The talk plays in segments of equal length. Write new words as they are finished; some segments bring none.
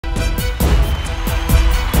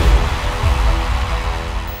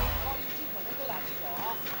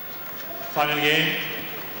Final game.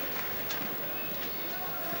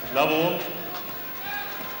 Level.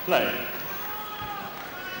 Play.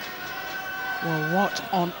 Well, what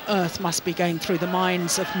on earth must be going through the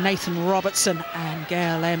minds of Nathan Robertson and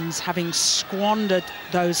Gail Emms, having squandered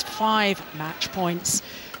those 5 match points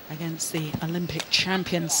against the Olympic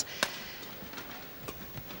champions?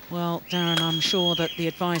 Well, Darren, I'm sure that the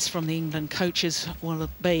advice from the England coaches will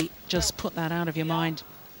be just put that out of your mind.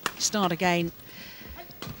 Start again,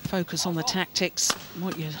 focus on the tactics,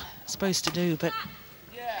 what you're supposed to do, but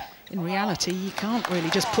in reality, you can't really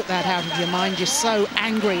just put that out of your mind. You're so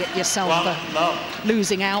angry at yourself for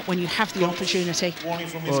losing out when you have the opportunity. Well,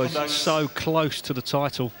 it's so close to the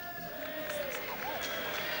title.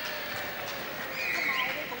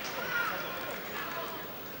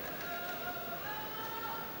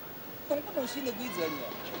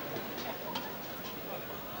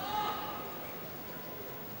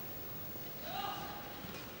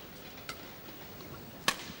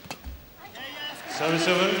 Service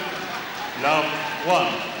over. Love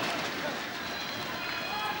 1.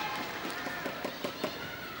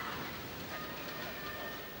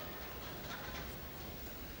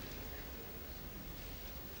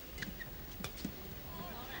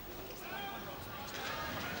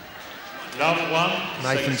 Love 1.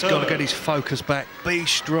 Nathan's got to get his focus back. Be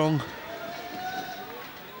strong.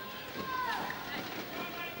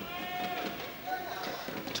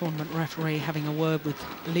 Tournament referee having a word with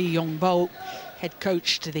Li Yongbo, head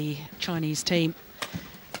coach to the Chinese team.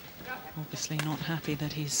 Obviously not happy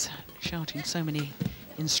that he's shouting so many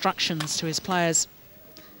instructions to his players.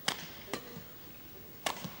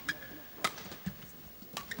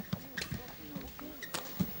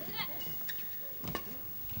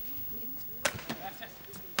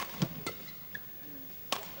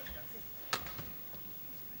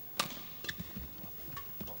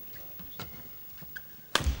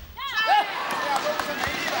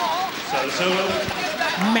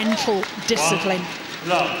 Mental discipline.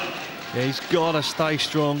 Yeah, he's got to stay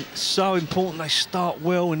strong. So important they start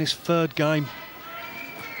well in this 3rd game.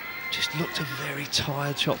 Just looked a very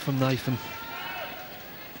tired shot from Nathan.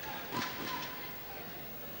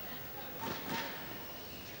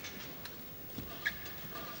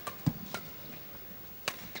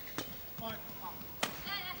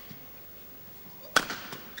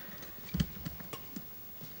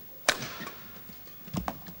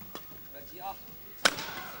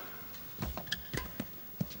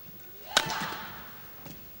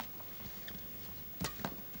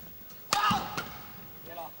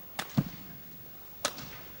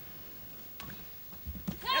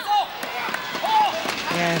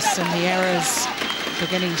 Yes, and the errors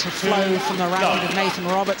beginning to flow from the round of Nathan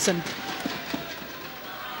Robertson.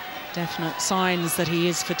 Definite signs that he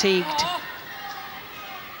is fatigued.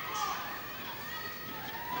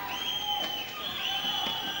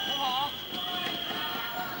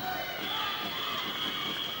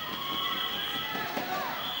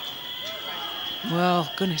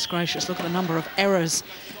 Well, goodness gracious, look at the number of errors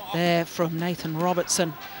there from Nathan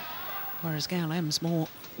Robertson, whereas Gail Emms more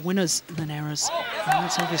winners than errors. And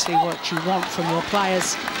that's obviously what you want from your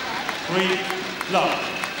players. 3 love.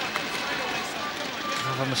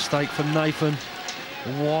 Another mistake from Nathan.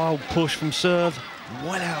 A wild push from serve.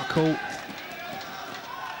 Well out of court.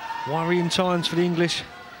 Worrying times for the English.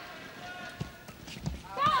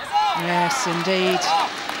 Yes, indeed.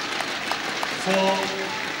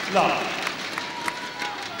 4 love.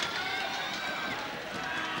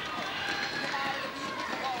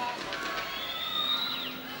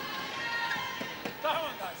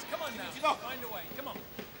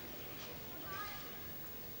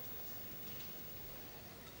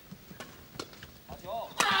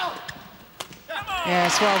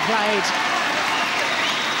 Yes, well played.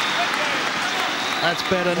 That's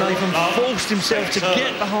better. Nathan forced himself to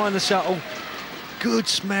get behind the shuttle. Good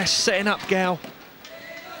smash, setting up Gao.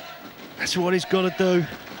 That's what he's got to do.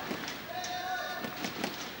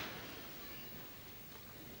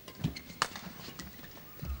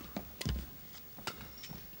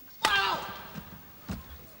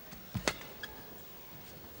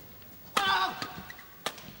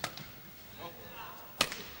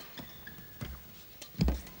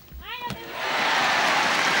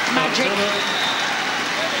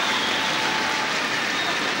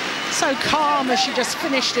 So calm as she just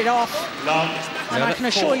finished it off. And I can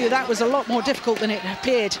assure you that was a lot more difficult than it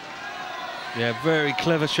appeared. Yeah, very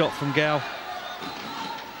clever shot from Gao.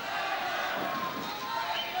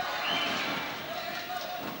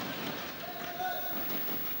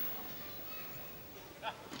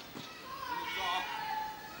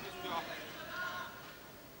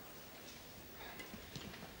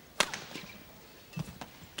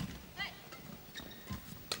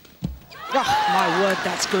 Oh, my word,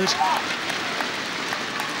 that's good.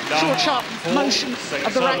 Short, sharp motion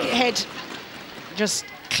of the racket head, just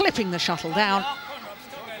clipping the shuttle down.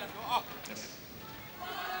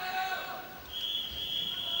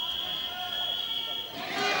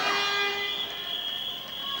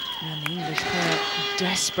 And the English pair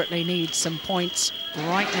desperately need some points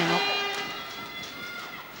right now.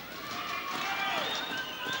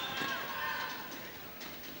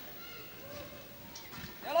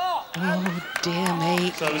 Oh, dear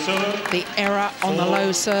me. The error on the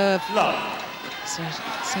low serve. So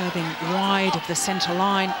serving wide of the centre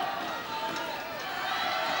line.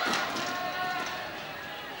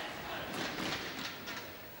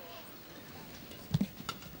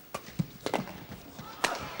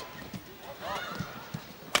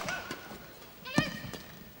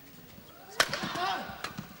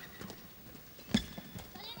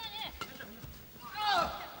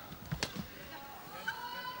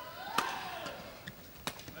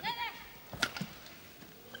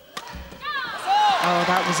 Oh,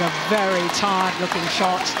 that was a very tired-looking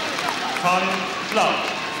shot.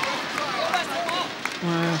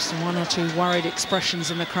 Well, so one or two worried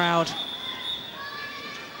expressions in the crowd.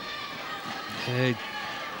 He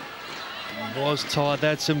was tired. They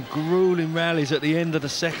had some grueling rallies at the end of the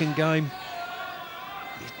second game.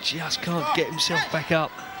 He just can't get himself back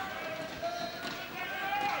up.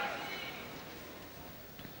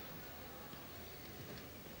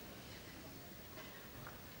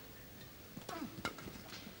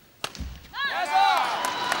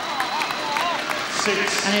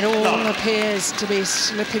 And it all appears to be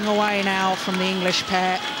slipping away now from the English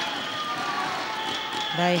pair.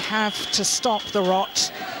 They have to stop the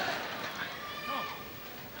rot.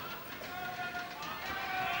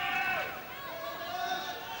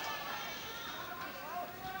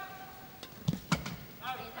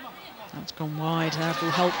 That's gone wide. That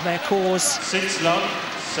will help their cause. 6-love,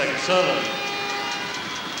 second serve.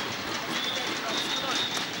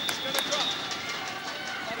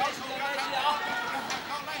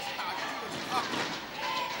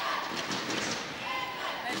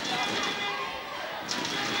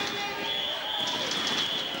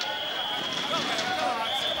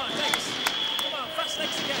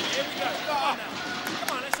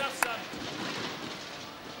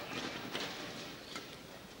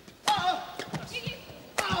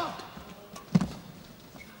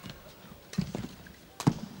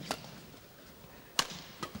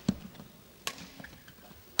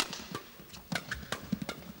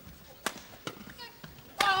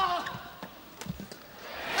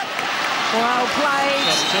 Well played.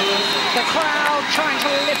 The crowd trying to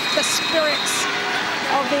lift the spirits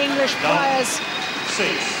of the English players.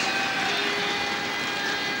 6.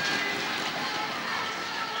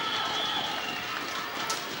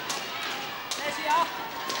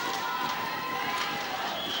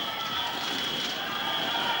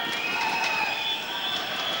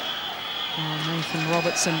 Nathan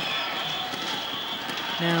Robertson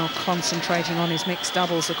now concentrating on his mixed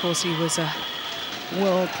doubles. Of course, he was a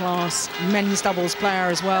world-class men's doubles player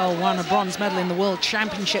as well. Won a bronze medal in the World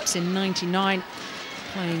Championships in '99,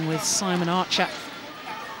 playing with Simon Archer.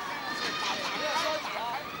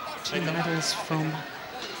 2 medals from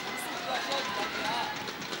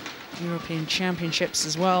European Championships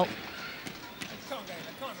as well.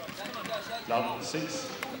 Love 6.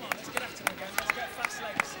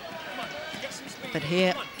 But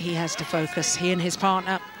here he has to focus. He and his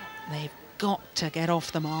partner, they've got to get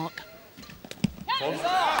off the mark.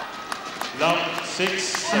 Love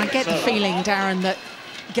 6. And I get the feeling, Darren, that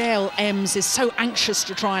Gail Emms is so anxious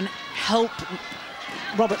to try and help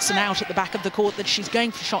Robertson out at the back of the court that she's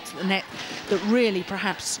going for shots at the net that really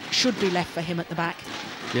perhaps should be left for him at the back.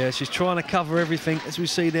 Yeah, she's trying to cover everything. As we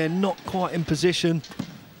see, they're not quite in position.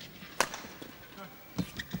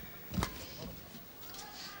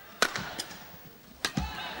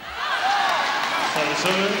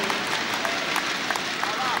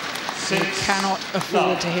 You cannot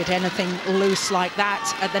afford to hit anything loose like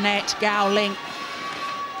that at the net. Gao Ling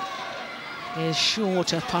is sure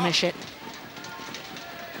to punish it.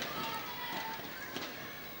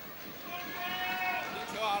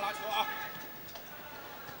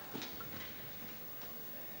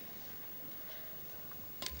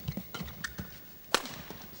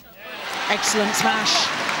 Excellent smash.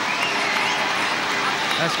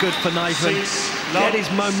 That's good for Nathan. Get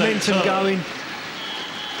his momentum going.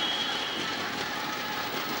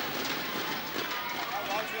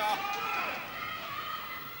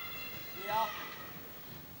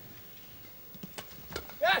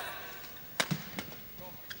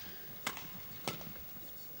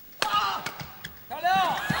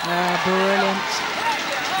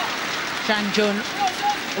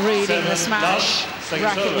 Zhang reading the smash.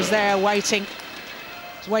 Racket was there waiting.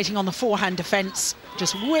 Was waiting on the forehand defence.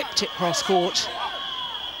 Just whipped it cross court.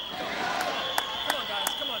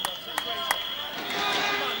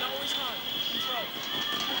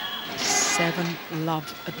 Seven-love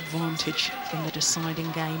advantage in the deciding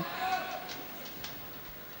game.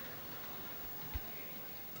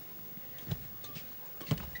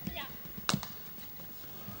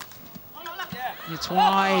 It's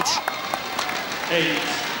wide.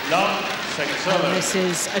 8-love, second serve. And this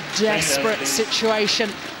is a desperate situation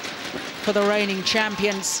for the reigning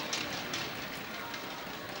champions.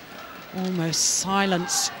 Almost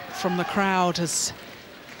silence from the crowd as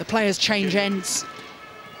the players change ends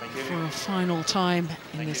for a final time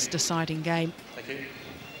in this deciding game. Thank you.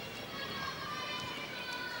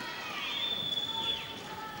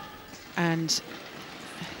 And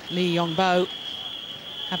Lee Yongbo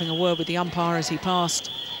having a word with the umpire as he passed.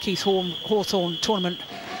 Keith Hawthorne, tournament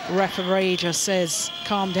referee, just says,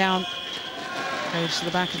 calm down. Go to the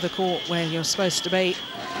back of the court where you're supposed to be.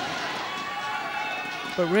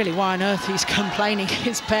 But really, why on earth he's complaining?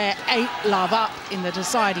 His pair 8-love up in the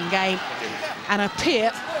deciding game and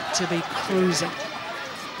appear to be cruising.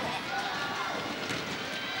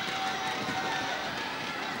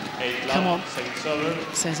 Come on,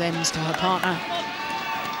 says Emms to her partner.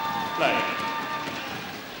 Play.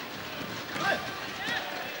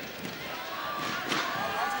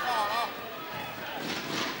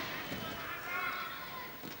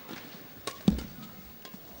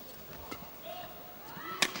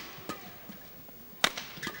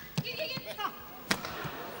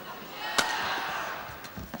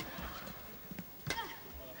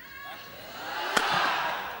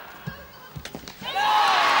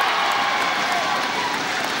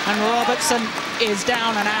 And Robertson is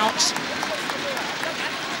down and out.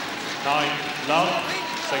 9-love,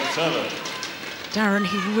 second serve. Darren,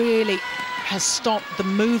 he really has stopped the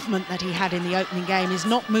movement that he had in the opening game. He's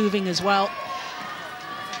not moving as well.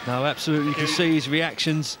 No, absolutely. You can see his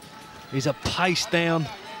reactions. He's a pace down.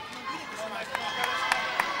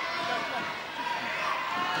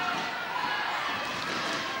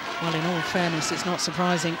 Well, in all fairness, it's not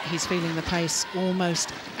surprising he's feeling the pace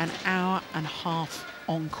almost an hour and a half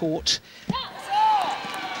on court.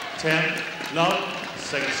 10-love,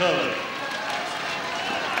 second serve.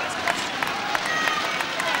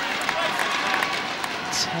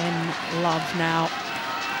 10-love now.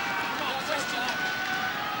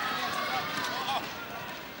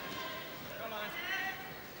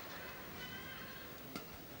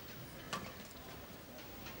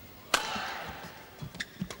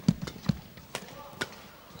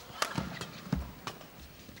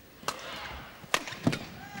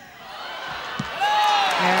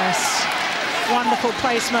 Wonderful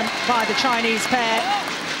placement by the Chinese pair.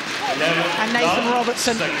 And Nathan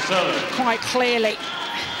Robertson quite clearly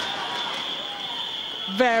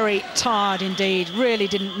very tired indeed. Really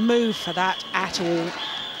didn't move for that at all.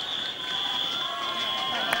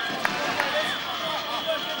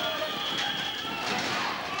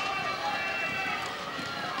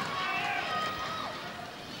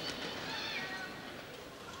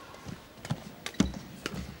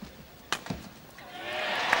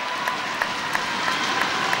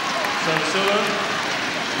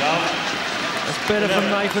 That's better from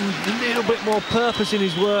Nathan, a little bit more purpose in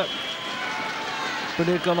his work. But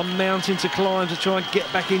they've got a mountain to climb to try and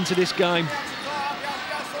get back into this game.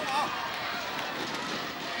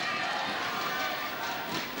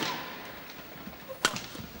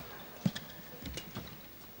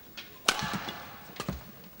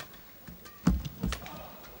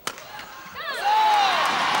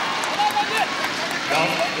 Gao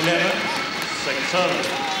 11, second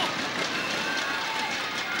serve.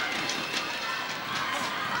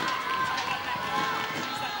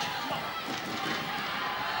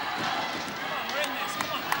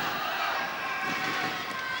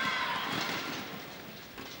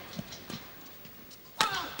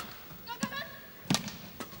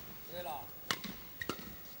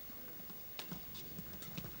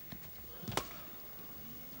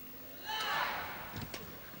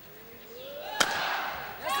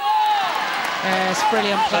 Yes,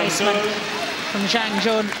 brilliant placement from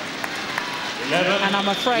Zhang. And I'm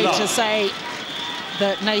afraid to say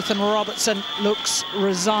that Nathan Robertson looks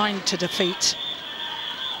resigned to defeat.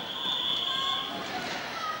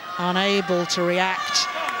 Unable to react.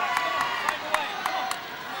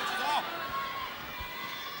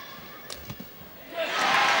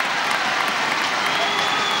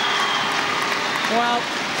 Well,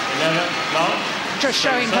 just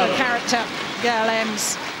showing her character, Gail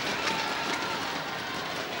Emms.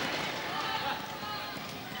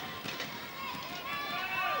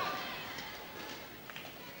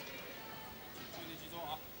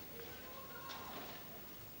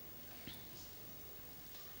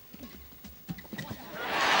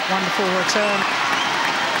 Wonderful return.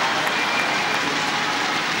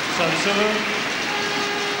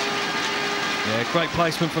 Yeah, great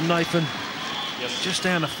placement from Nathan. Yes. Just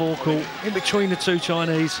down the forecourt, in between the two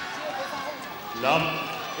Chinese. Love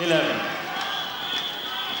 11.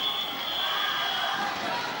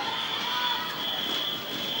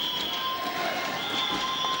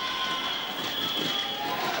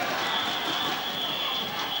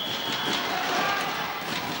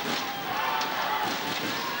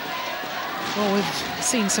 Well, we've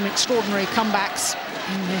seen some extraordinary comebacks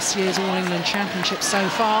in this year's All England Championship so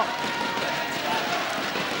far.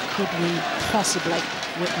 Could we possibly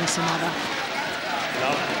witness another?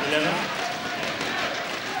 Love 11.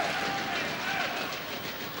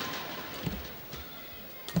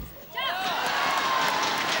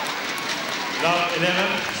 Love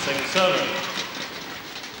 11, second serve.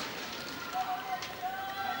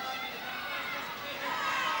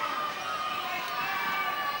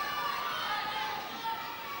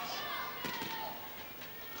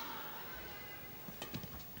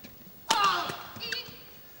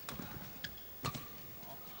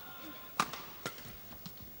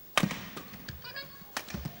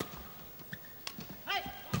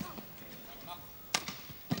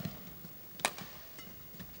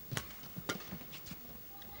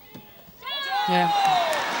 Yeah.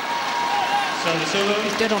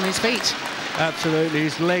 He's dead on his feet. Absolutely,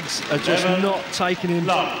 his legs are just not taking him.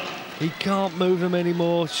 He can't move them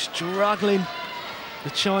anymore, struggling.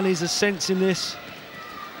 The Chinese are sensing this.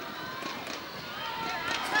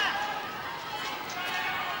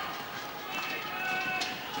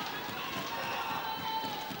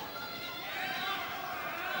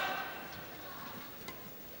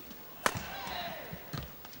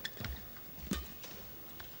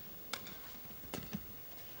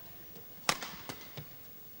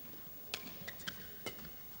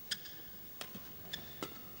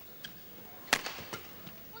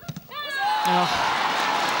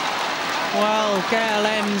 Well, Gail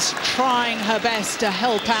Emms trying her best to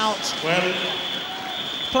help out,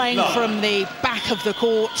 playing from the back of the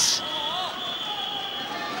court.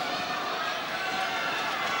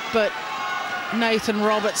 But Nathan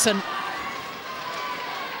Robertson,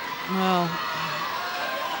 well,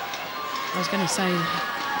 I was going to say,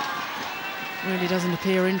 really doesn't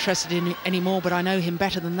appear interested in it anymore, but I know him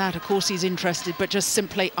better than that. Of course he's interested, but just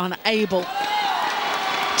simply unable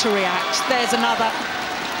to react. There's another.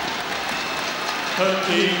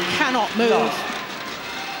 He cannot move.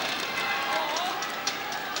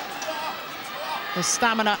 The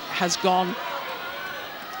stamina has gone.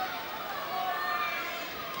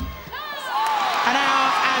 An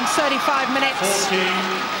hour and 35 minutes.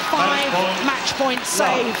 5 match points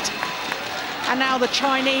saved. And now the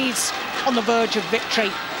Chinese on the verge of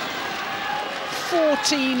victory.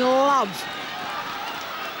 14-love.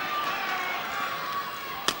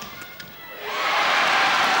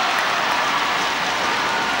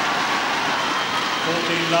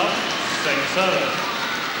 Love, second serve.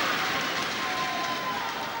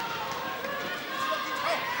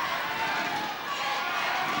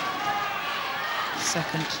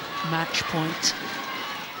 Second match point.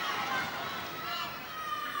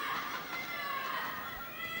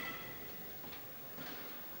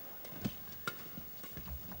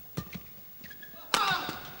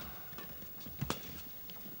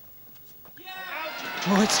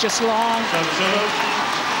 Oh, it's just long.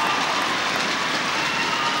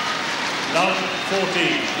 Love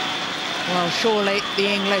 14. Well, surely the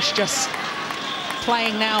English just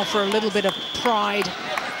playing now for a little bit of pride.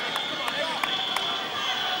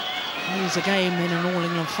 Lose a game in an All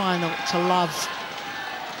England final to love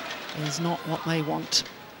is not what they want.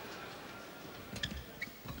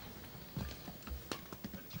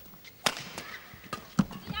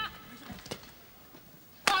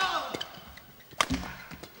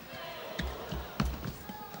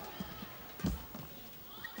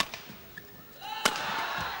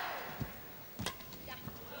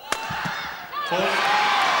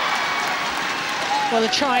 Well, the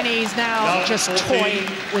Chinese now just toying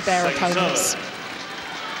with their opponents.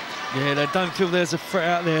 Yeah, they don't feel there's a threat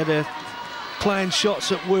out there. They're playing shots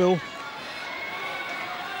at will.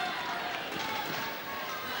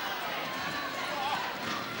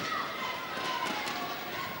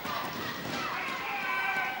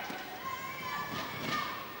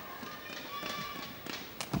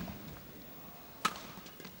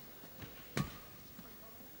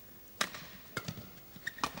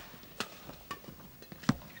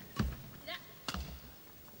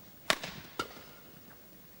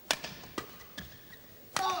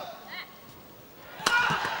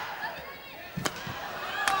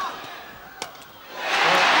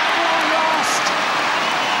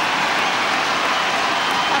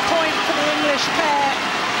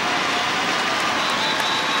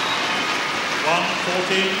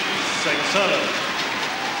 serve.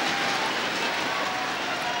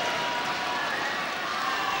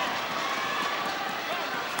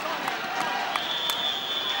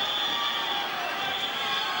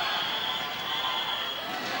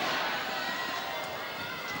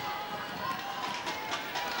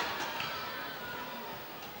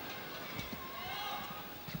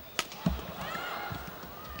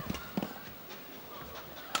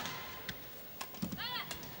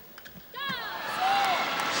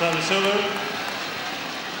 Service over,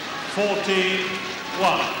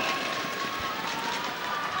 14-1.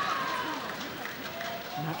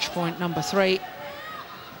 Match point number 3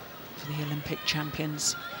 for the Olympic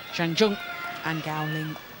champions, Zhang and Gao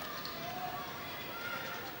Ling.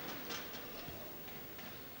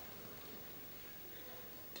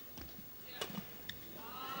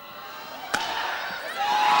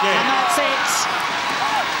 Yeah. And that's it.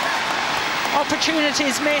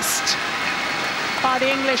 Opportunities missed by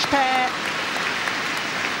the English pair.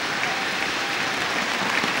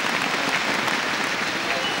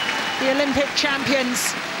 The Olympic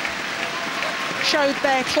champions showed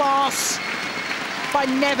their class by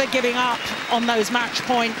never giving up on those match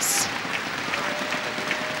points.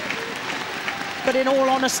 But in all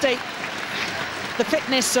honesty, the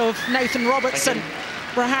fitness of Nathan Robertson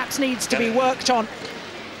perhaps needs to be worked on.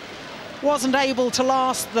 Wasn't able to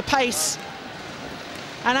last the pace.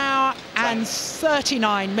 An hour and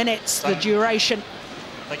 39 minutes, the duration.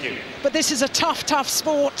 Thank you. But this is a tough, tough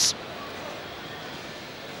sport.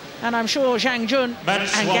 And I'm sure Zhang Jun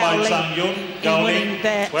and Gao Ling, in winning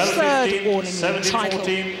their third All England title,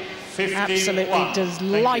 absolutely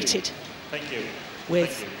delighted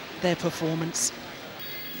with their performance.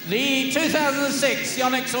 The 2006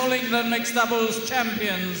 Yonex All England Mixed Doubles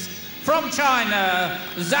champions from China,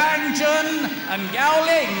 Zhang Jun and Gao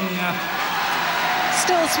Ling.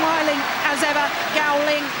 Still smiling as ever, Gao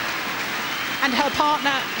Ling and her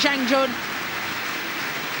partner, Zhang Jun.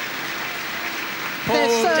 Their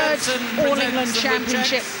third All England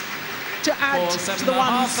championship to add to the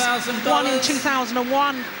ones won in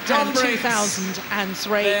 2001 and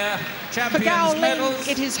 2003. For Gao Ling,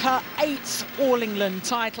 it is her 8th All England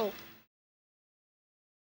title.